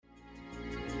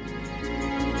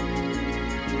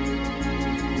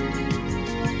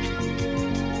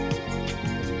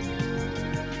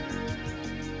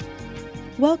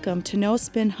Welcome to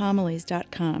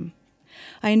NoSpinHomilies.com.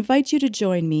 I invite you to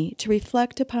join me to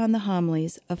reflect upon the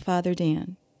homilies of Father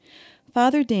Dan.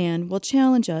 Father Dan will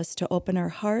challenge us to open our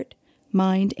heart,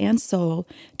 mind, and soul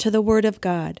to the Word of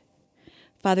God.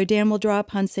 Father Dan will draw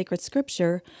upon sacred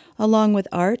scripture along with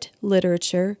art,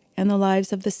 literature, and the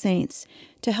lives of the saints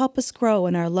to help us grow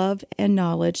in our love and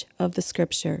knowledge of the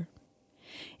scripture.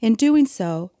 In doing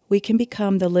so, we can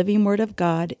become the living Word of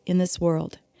God in this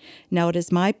world. Now it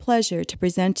is my pleasure to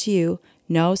present to you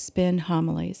No Spin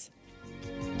Homilies.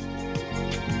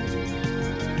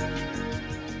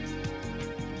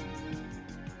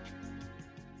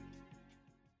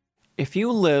 If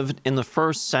you lived in the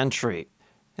first century,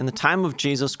 in the time of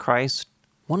Jesus Christ,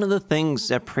 one of the things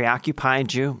that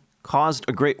preoccupied you, caused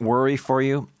a great worry for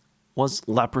you, was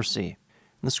leprosy.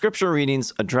 And the scripture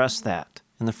readings address that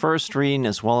in the first reading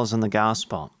as well as in the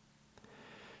gospel.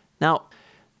 Now,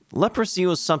 leprosy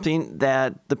was something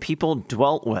that the people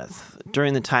dwelt with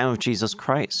during the time of Jesus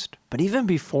Christ. But even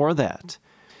before that,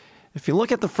 if you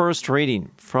look at the first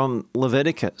reading from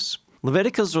Leviticus,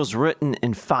 Leviticus was written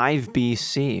in 5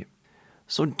 BC.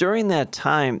 So during that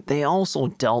time, they also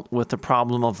dealt with the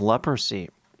problem of leprosy.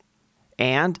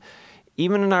 And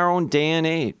even in our own day and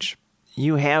age,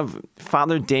 you have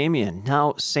Father Damien,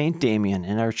 now Saint Damien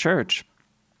in our church.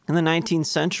 In the 19th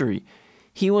century,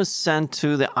 he was sent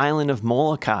to the island of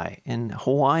Molokai in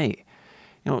Hawaii,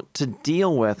 to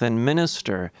deal with and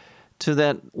minister to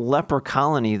that leper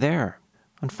colony there.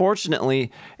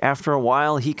 Unfortunately, after a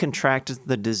while, he contracted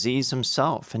the disease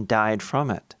himself and died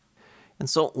from it. And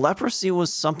so leprosy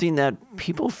was something that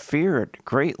people feared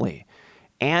greatly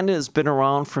and has been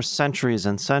around for centuries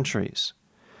and centuries.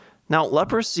 Now,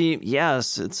 leprosy,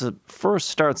 yes, first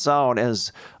starts out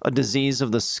as a disease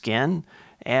of the skin,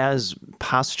 as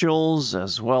pustules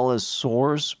as well as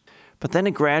sores, but then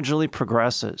it gradually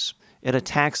progresses. It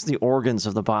attacks the organs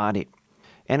of the body,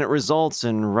 and it results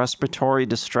in respiratory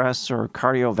distress or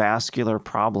cardiovascular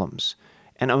problems,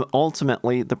 and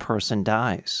ultimately the person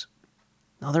dies.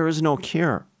 Now, there is no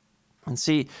cure. And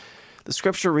see, the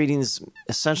scripture readings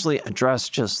essentially address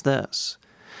just this.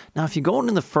 Now, if you go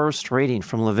into the first reading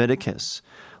from Leviticus,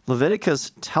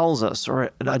 Leviticus tells us or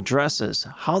it addresses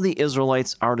how the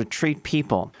Israelites are to treat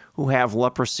people who have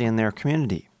leprosy in their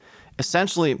community.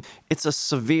 Essentially, it's a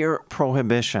severe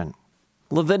prohibition.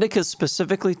 Leviticus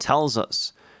specifically tells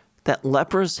us that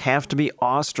lepers have to be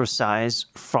ostracized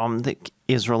from the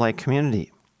Israelite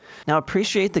community. Now,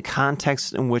 appreciate the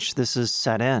context in which this is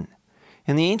set in.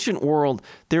 In the ancient world,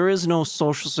 there is no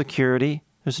Social Security,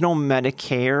 there's no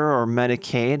Medicare or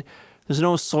Medicaid, there's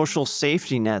no social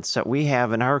safety nets that we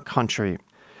have in our country.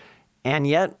 And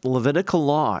yet, Levitical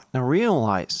law, now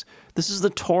realize, this is the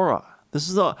Torah. This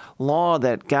is the law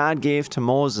that God gave to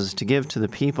Moses to give to the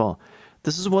people.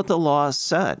 This is what the law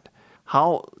said,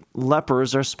 how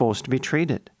lepers are supposed to be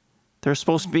treated. They're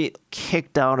supposed to be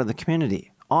kicked out of the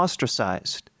community,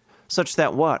 ostracized, such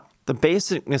that what? The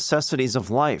basic necessities of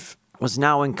life was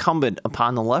now incumbent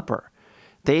upon the leper.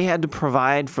 They had to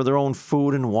provide for their own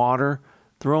food and water,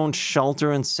 their own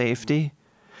shelter and safety.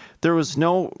 There was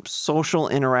no social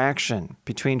interaction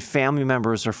between family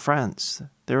members or friends.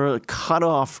 They were cut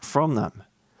off from them.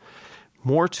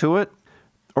 More to it,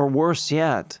 or worse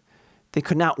yet, they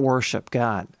could not worship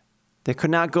God. They could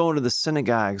not go to the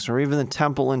synagogues or even the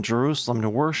temple in Jerusalem to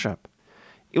worship.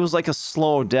 It was like a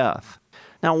slow death.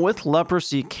 Now, with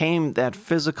leprosy came that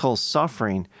physical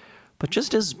suffering, but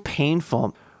just as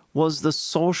painful was the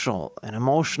social and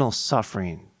emotional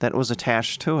suffering that was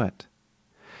attached to it.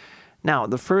 Now,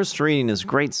 the first reading is a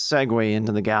great segue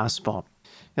into the gospel.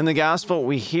 In the gospel,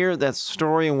 we hear that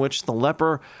story in which the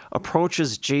leper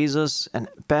approaches Jesus and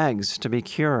begs to be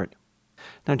cured.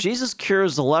 Now, Jesus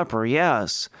cures the leper,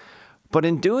 yes, but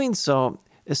in doing so,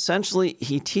 essentially,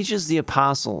 he teaches the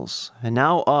apostles, and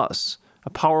now us, a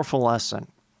powerful lesson.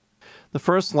 The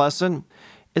first lesson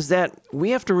is that we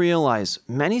have to realize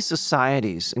many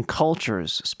societies and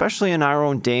cultures, especially in our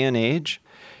own day and age,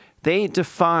 they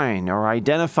define or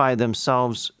identify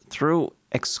themselves through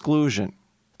exclusion,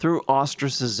 through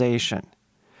ostracization.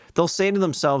 They'll say to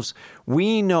themselves,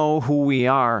 we know who we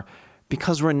are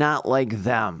because we're not like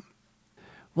them.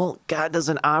 Well, God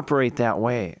doesn't operate that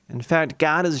way. In fact,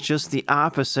 God is just the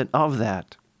opposite of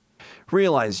that.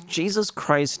 Realize Jesus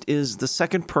Christ is the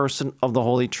second person of the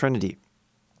Holy Trinity.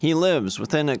 He lives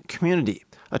within a community,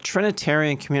 a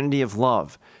Trinitarian community of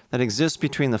love that exists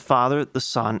between the Father, the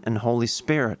Son, and Holy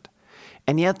Spirit.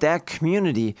 And yet that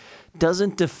community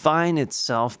doesn't define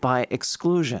itself by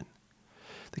exclusion.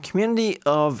 The community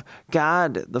of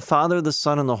God, the Father, the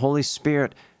Son, and the Holy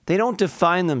Spirit They don't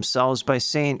define themselves by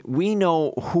saying, we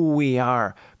know who we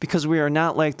are, because we are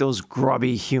not like those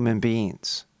grubby human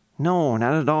beings. No,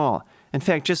 not at all. In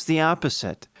fact, just the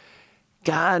opposite.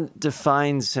 God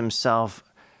defines himself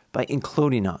by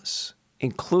including us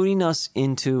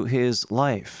into his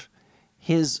life,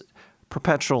 his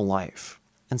perpetual life.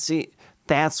 And see,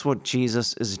 that's what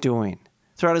Jesus is doing.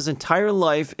 Throughout his entire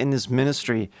life in his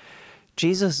ministry,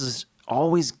 Jesus is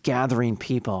always gathering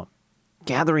people,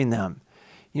 gathering them,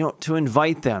 to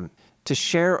invite them to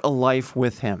share a life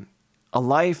with him, a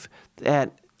life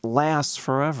that lasts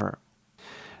forever.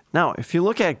 Now, if you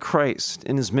look at Christ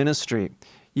in his ministry,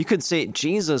 you could say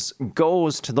Jesus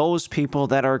goes to those people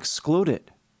that are excluded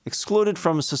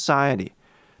from society,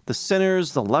 the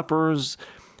sinners, the lepers,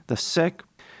 the sick,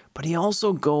 but he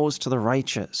also goes to the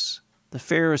righteous, the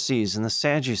Pharisees and the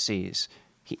Sadducees.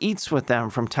 He eats with them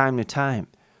from time to time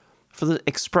for the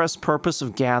express purpose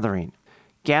of gathering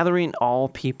all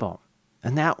people.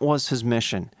 And that was his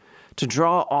mission, to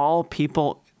draw all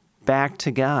people back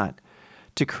to God,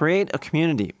 to create a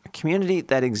community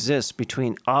that exists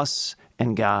between us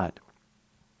and God,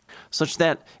 such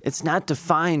that it's not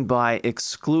defined by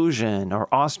exclusion or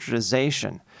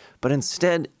ostracization, but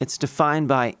instead it's defined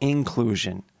by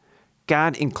inclusion,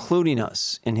 God including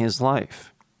us in his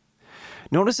life.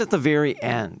 Notice at the very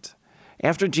end,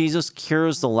 after Jesus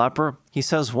cures the leper, he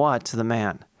says what to the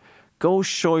man? Go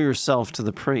show yourself to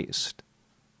the priest.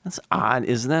 That's odd,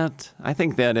 isn't it? I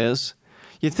think that is.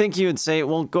 You'd think he would say,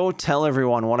 well, go tell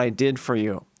everyone what I did for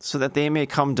you, so that they may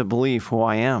come to believe who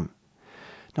I am.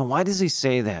 Now, why does he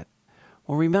say that?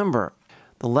 Well, remember,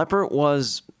 the leper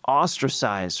was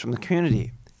ostracized from the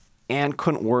community and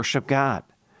couldn't worship God.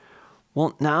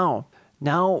 Well,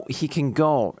 now he can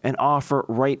go and offer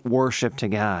right worship to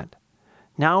God.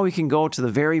 Now he can go to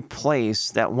the very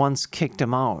place that once kicked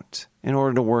him out in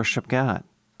order to worship God,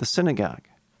 the synagogue.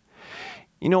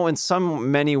 In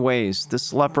many ways,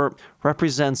 this leper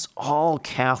represents all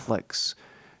Catholics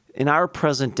in our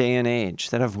present day and age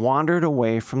that have wandered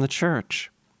away from the church.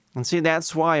 And see,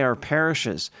 that's why our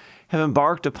parishes have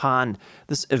embarked upon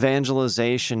this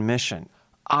evangelization mission.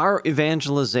 Our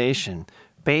evangelization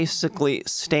basically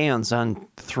stands on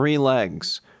three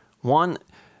legs. One,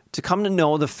 to come to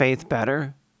know the faith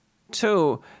better.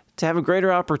 Two, to have a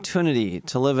greater opportunity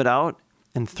to live it out.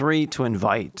 And three, to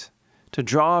invite, to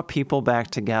draw people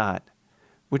back to God,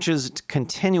 which is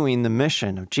continuing the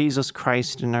mission of Jesus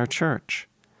Christ in our church.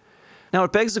 Now,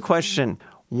 it begs the question,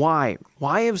 why?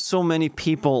 Why have so many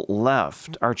people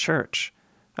left our church?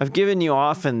 I've given you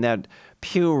often that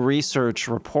Pew Research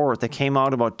report that came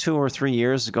out about 2 or 3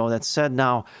 years ago that said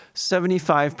now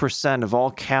 75% of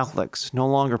all Catholics no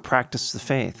longer practice the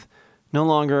faith, no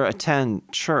longer attend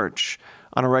church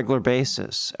on a regular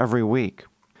basis every week.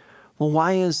 Well,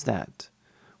 why is that?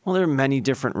 Well, there are many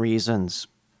different reasons: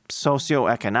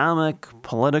 socioeconomic,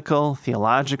 political,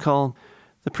 theological,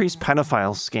 the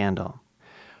priest-pedophile scandal.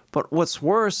 But what's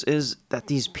worse is that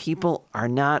these people are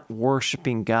not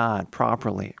worshiping God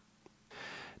properly.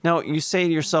 Now, you say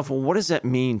to yourself, well, what does that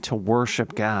mean to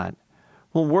worship God?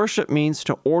 Well, worship means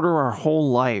to order our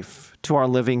whole life to our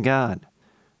living God.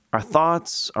 Our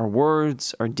thoughts, our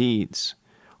words, our deeds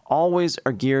always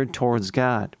are geared towards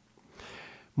God.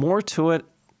 More to it,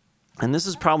 and this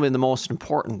is probably the most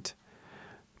important,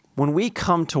 when we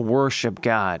come to worship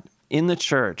God in the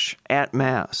church, at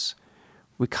Mass,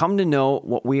 we come to know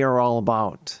what we are all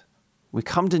about. We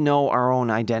come to know our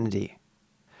own identity.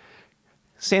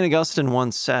 St. Augustine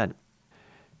once said,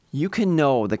 you can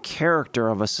know the character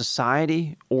of a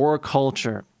society or a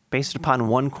culture based upon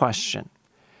one question.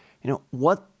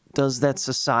 What does that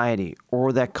society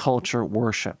or that culture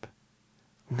worship?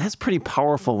 And that's pretty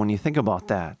powerful when you think about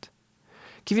that.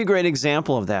 I'll give you a great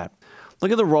example of that.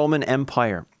 Look at the Roman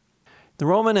Empire. The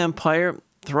Roman Empire,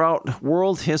 throughout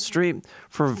world history,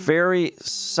 for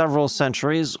several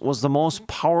centuries, was the most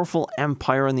powerful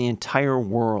empire in the entire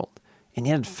world. And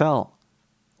yet it fell.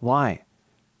 Why?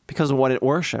 Because of what it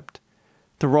worshipped.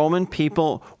 The Roman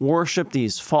people worshipped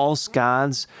these false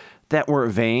gods that were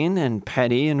vain and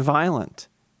petty and violent.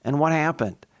 And what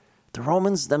happened? The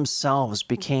Romans themselves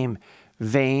became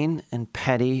vain and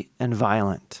petty and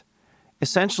violent.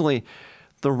 Essentially,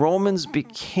 the Romans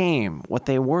became what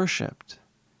they worshipped.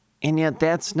 And yet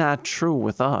that's not true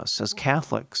with us as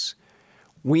Catholics.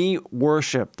 We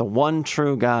worship the one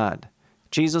true God,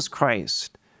 Jesus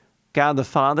Christ, God the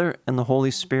Father and the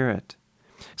Holy Spirit,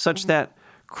 such that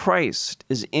Christ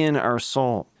is in our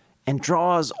soul and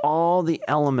draws all the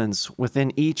elements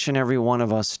within each and every one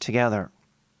of us together.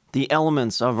 The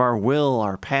elements of our will,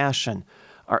 our passion,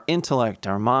 our intellect,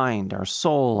 our mind, our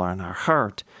soul, and our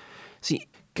heart. See,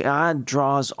 God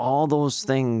draws all those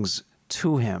things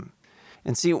to him.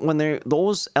 And see, when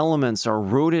those elements are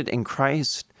rooted in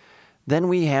Christ, then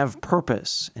we have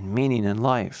purpose and meaning in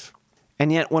life.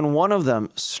 And yet when one of them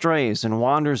strays and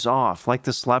wanders off, like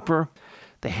this leper,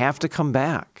 they have to come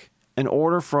back in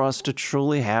order for us to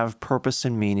truly have purpose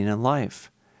and meaning in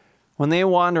life. When they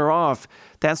wander off,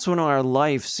 that's when our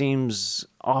life seems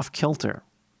off kilter.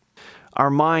 Our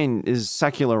mind is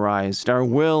secularized, our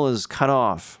will is cut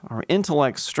off, our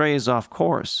intellect strays off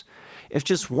course. If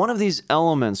just one of these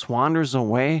elements wanders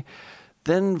away,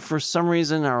 then for some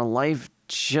reason our life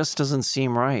just doesn't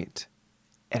seem right.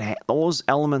 And those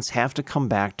elements have to come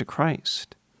back to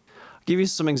Christ. I'll give you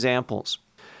some examples.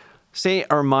 Say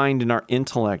our mind and our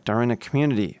intellect are in a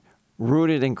community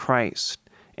rooted in Christ,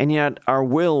 and yet our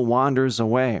will wanders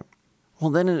away.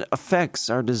 Well, then it affects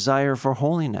our desire for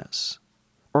holiness.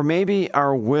 Or maybe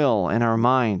our will and our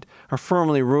mind are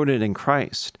firmly rooted in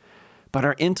Christ, but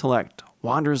our intellect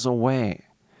wanders away.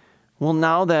 Well,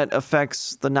 now that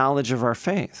affects the knowledge of our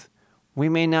faith. We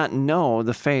may not know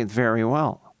the faith very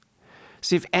well.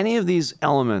 See, if any of these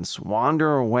elements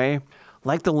wander away,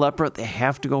 like the leper, they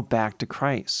have to go back to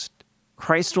Christ.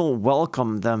 Christ will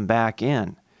welcome them back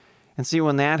in. And see,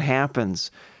 when that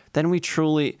happens, then we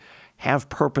truly have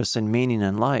purpose and meaning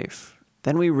in life.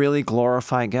 Then we really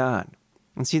glorify God.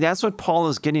 And see, that's what Paul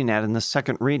is getting at in the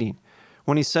second reading.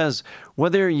 When he says,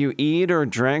 whether you eat or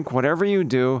drink, whatever you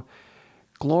do,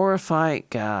 glorify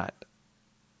God.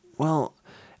 Well,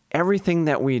 everything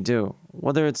that we do,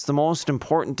 whether it's the most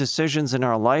important decisions in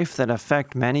our life that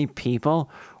affect many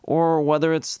people, or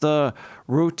whether it's the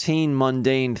routine,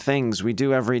 mundane things we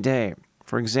do every day,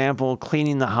 for example,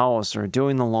 cleaning the house or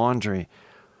doing the laundry,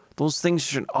 those things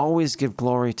should always give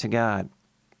glory to God.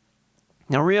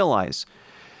 Now realize,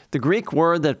 the Greek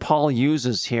word that Paul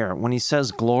uses here when he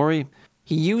says glory,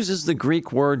 he uses the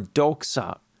Greek word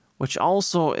doxa, which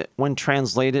also, when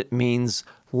translated, means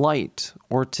light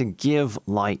or to give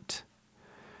light.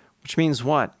 Which means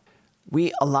what?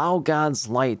 We allow God's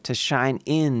light to shine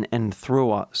in and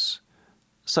through us,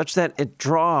 such that it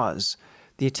draws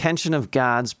the attention of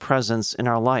God's presence in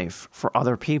our life for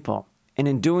other people. And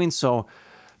in doing so,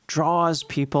 draws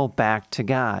people back to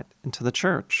God and to the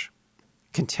church,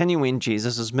 continuing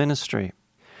Jesus' ministry.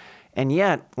 And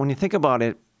yet, when you think about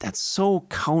it, that's so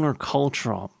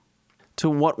countercultural to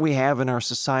what we have in our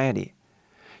society.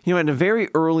 You know, at a very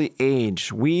early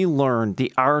age, we learned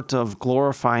the art of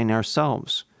glorifying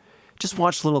ourselves. Just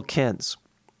watch little kids.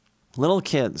 Little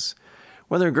kids,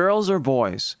 whether girls or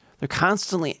boys, they're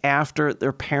constantly after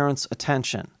their parents'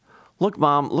 attention. Look,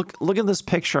 Mom, look at this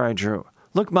picture I drew.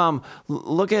 Look, Mom,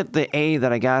 look at the A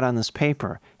that I got on this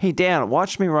paper. Hey, Dad,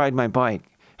 watch me ride my bike.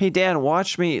 Hey, Dad,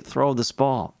 watch me throw this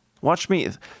ball. Watch me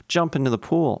jump into the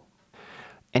pool.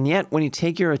 And yet, when you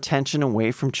take your attention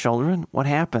away from children, what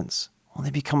happens? Well,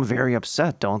 they become very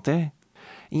upset, don't they?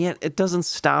 And yet, it doesn't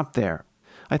stop there.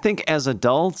 I think as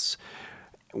adults,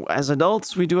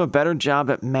 we do a better job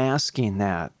at masking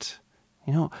that.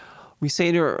 You know, we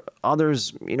say to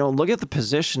others, look at the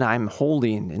position I'm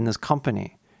holding in this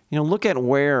company. Look at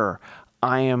where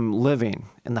I am living,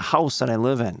 in the house that I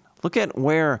live in. Look at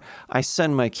where I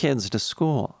send my kids to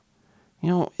school.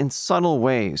 In subtle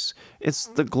ways, it's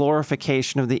the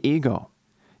glorification of the ego.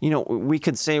 We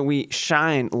could say we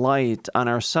shine light on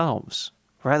ourselves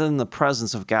rather than the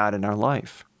presence of God in our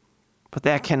life. But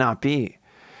that cannot be.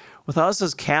 With us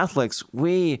as Catholics,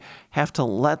 we have to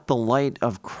let the light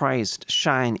of Christ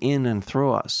shine in and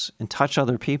through us and touch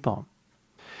other people.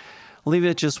 I'll leave it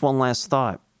at just one last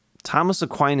thought. Thomas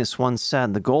Aquinas once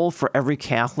said, the goal for every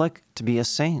Catholic to be a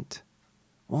saint.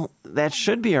 Well, that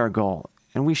should be our goal,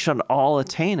 and we should all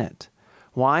attain it.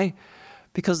 Why?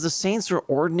 Because the saints are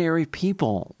ordinary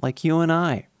people like you and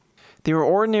I. They were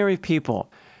ordinary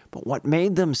people, but what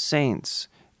made them saints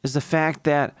is the fact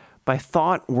that by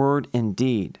thought, word, and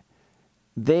deed,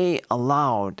 they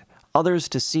allowed others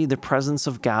to see the presence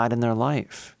of God in their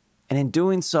life. And in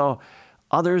doing so,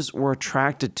 others were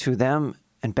attracted to them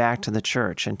and back to the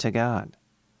church and to God.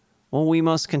 Well, we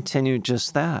must continue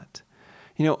just that.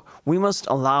 We must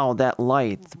allow that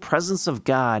light, the presence of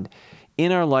God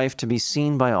in our life, to be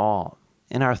seen by all,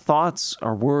 in our thoughts,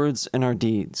 our words, and our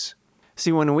deeds.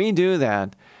 See, when we do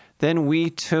that, then we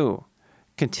too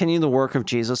continue the work of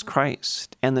Jesus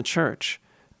Christ and the church,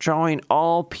 drawing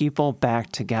all people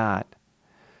back to God,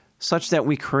 such that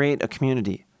we create a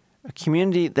community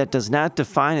that does not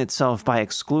define itself by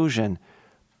exclusion,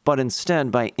 but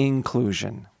instead by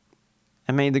inclusion.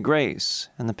 And may the grace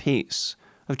and the peace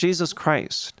of Jesus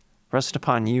Christ rest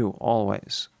upon you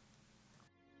always.